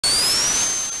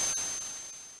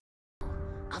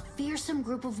fearsome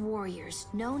group of warriors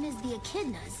known as the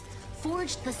Echidnas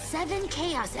forged the 7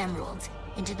 Chaos Emeralds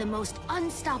into the most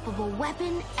unstoppable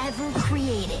weapon ever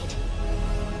created.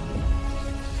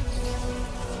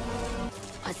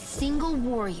 A single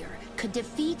warrior could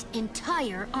defeat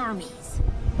entire armies.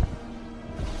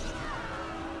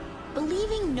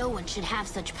 Believing no one should have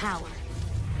such power,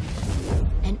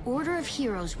 an order of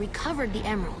heroes recovered the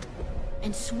emerald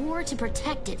and swore to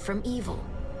protect it from evil.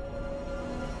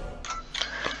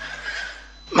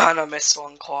 Man, I miss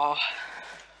Longclaw.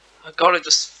 I gotta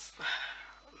just...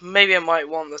 Maybe I might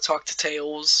want to talk to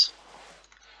Tails.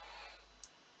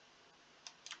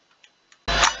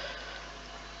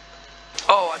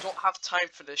 Oh, I don't have time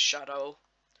for this, Shadow.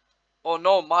 Oh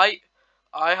no, mate.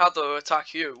 I had to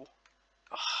attack you.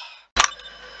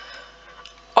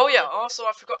 Oh yeah, also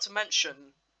I forgot to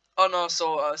mention... Oh no,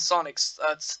 so Sonic's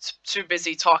too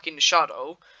busy talking to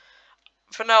Shadow.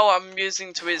 For now, I'm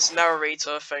using to his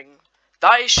narrator thing.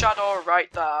 That is Shadow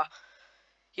right there.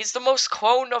 He's the most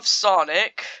clone of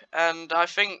Sonic, and I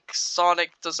think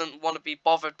Sonic doesn't want to be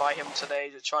bothered by him today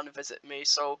to trying to visit me,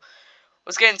 so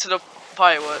let's get into the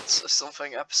pilots or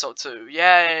something, episode 2.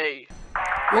 Yay!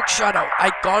 Look, Shadow,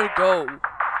 I gotta go.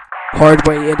 Hard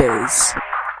way it is.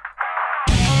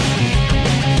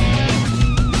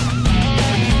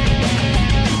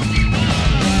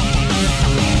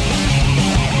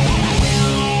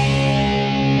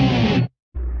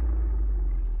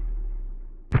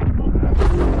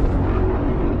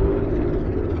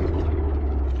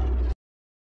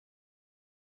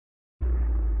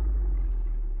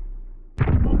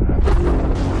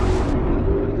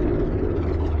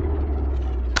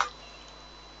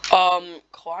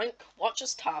 Clank, what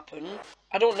just happened?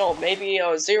 I don't know, maybe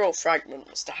a Zero Fragment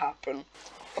must have happened.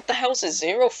 What the hell's a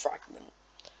Zero Fragment?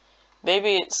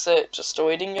 Maybe it's just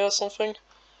avoiding you or something?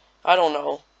 I don't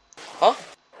know. Huh?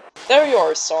 There you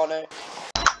are, Sonic.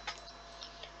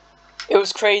 It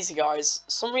was crazy, guys.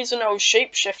 For some reason I was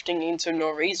shape-shifting into no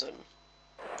reason.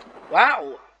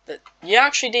 Wow, you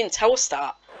actually didn't tell us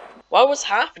that. What was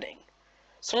happening?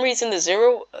 For some reason the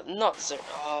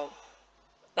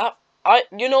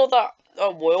you know that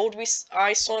world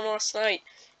I saw last night?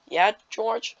 Yeah,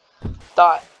 George?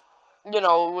 That,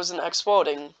 wasn't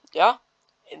exploding, yeah?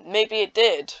 Maybe it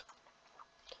did.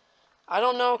 I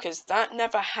don't know, because that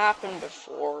never happened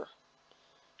before.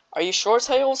 Are you sure,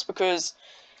 Tails? Because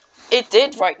it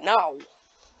did right now.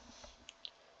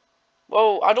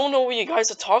 Well, I don't know what you guys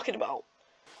are talking about.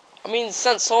 I mean,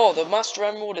 since all, the Master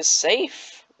Emerald is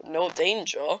safe. No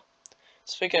danger.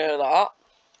 Speaking of that,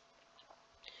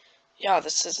 yeah,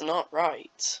 this is not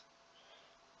right.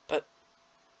 But,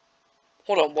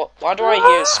 hold on, why do I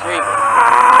hear screaming?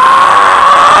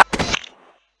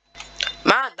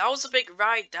 Man, that was a big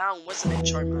ride down, wasn't it,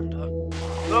 Charmander?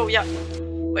 Oh, yeah.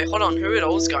 Wait, hold on, who are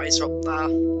those guys up there?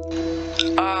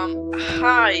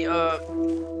 Hi,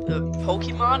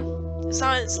 Pokemon? Is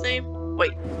that its name?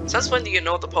 Wait, since when do you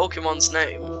know the Pokemon's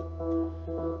name?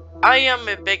 I am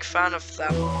a big fan of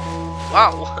them.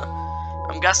 Wow.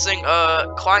 I'm guessing,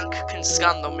 Clank can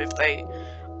scan them if they,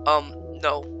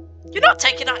 no. You're not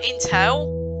taking that intel!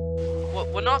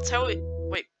 We're not telling-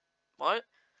 wait, what?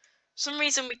 For some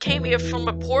reason we came here from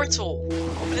a portal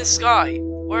over the sky.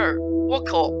 Where? What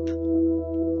up?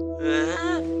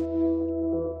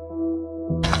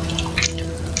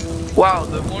 Wow,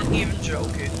 they weren't even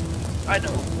joking. I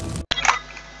know.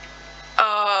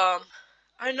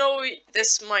 I know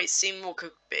this might seem a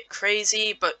bit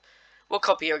crazy, but look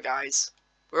up here, guys.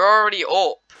 We're already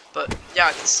up, but yeah,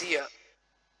 I can see it.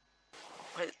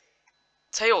 Wait,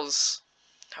 Tails,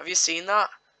 have you seen that?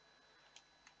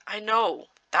 I know,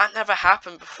 that never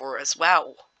happened before as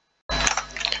well.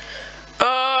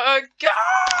 God!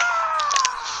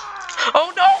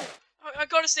 Oh no! I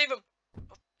gotta save him!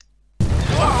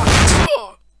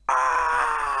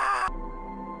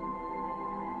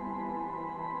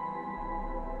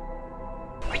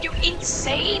 Are you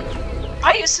insane?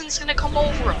 Biosyn's gonna come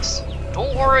over us.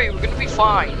 Don't worry, we're gonna be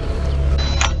fine.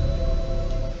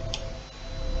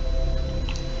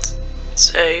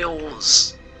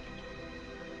 Tails.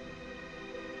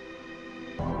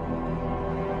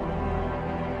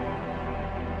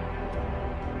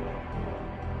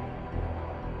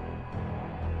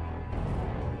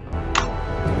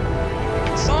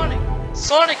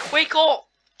 Sonic, wake up!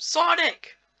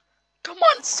 Sonic! Come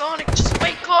on, Sonic, just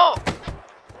wake up!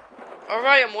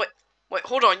 Alright, wait,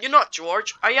 hold on, you're not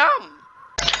George. I am!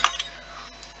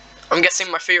 I'm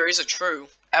guessing my theories are true.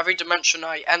 Every dimension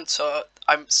I enter,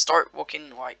 I start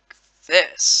looking like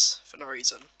this, for no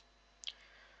reason.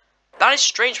 That is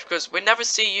strange, because we never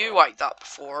see you like that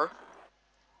before.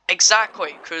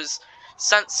 Exactly, because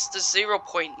since the 0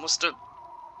 point must have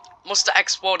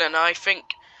exploded, and I think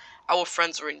our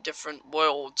friends are in different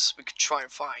worlds we could try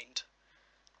and find.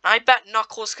 And I bet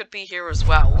Knuckles could be here as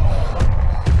well.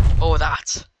 Oh,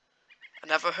 that. I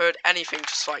never heard anything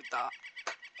just like that.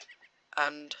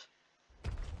 And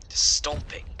the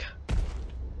stomping.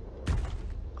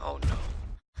 Oh no.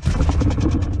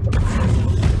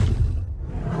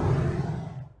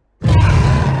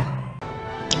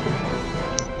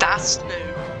 That's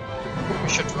new. We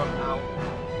should run now.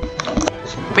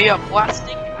 We are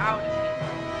blasting out of here.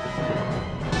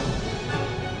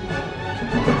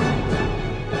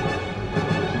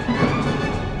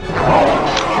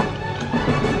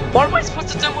 What am I supposed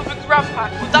to do with a grab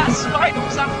pack? Well, that Spino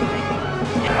was after me.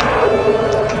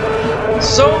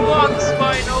 So on,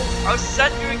 Spino. I'll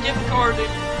send you a gift card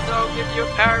and I'll give you a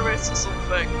Paris or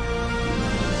something.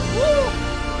 Woo!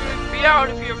 We're gonna be out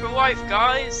of here for life,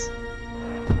 guys.